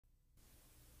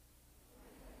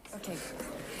Okay.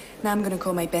 Now I'm gonna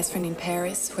call my best friend in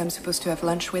Paris, who I'm supposed to have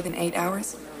lunch with in 8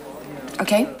 hours.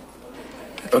 Okay?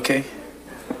 Okay.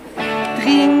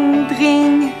 Ring,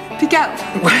 ring. Pick up.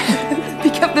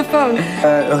 Pick up the phone.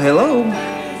 Oh, hello.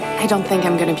 I don't think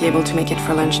I'm gonna be able to make it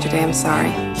for lunch today, I'm sorry.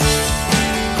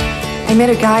 I met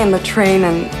a guy on the train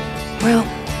and, well,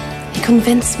 he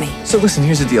convinced me. So listen,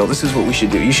 here's the deal. This is what we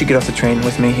should do. You should get off the train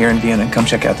with me here in Vienna and come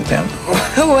check out the town.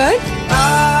 What?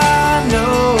 I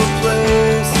know a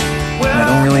place where I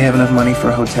don't really have enough money for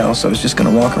a hotel, so I was just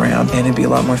gonna walk around, and it'd be a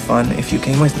lot more fun if you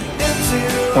came with me.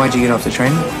 Why'd you get off the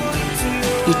train?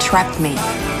 He trapped me.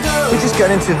 We just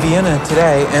got into Vienna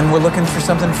today, and we're looking for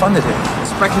something fun to do.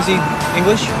 Sprechen Sie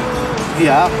English?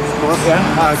 Yeah, of course.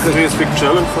 Yeah. Could you speak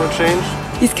German for a change?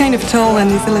 He's kind of tall and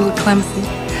he's a little clumsy.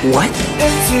 What?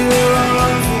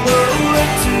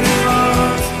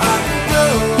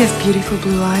 He has beautiful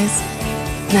blue eyes,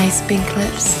 nice pink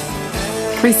lips,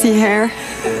 greasy hair.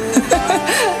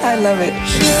 I love it.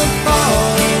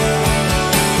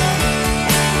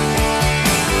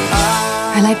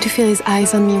 I like to feel his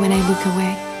eyes on me when I look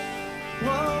away.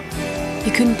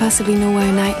 You couldn't possibly know why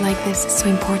a night like this is so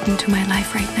important to my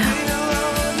life right now.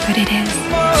 But it is.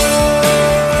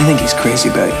 I think he's crazy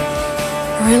about you.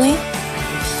 Really?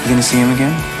 You gonna see him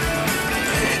again?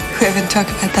 We haven't talked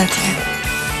about that yet.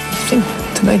 I think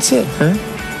tonight's it, huh?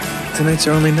 Tonight's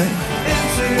our only night.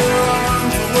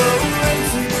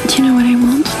 Do you know what I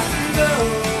want?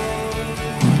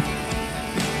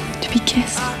 To be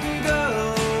kissed.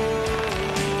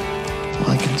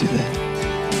 Well, I can do that.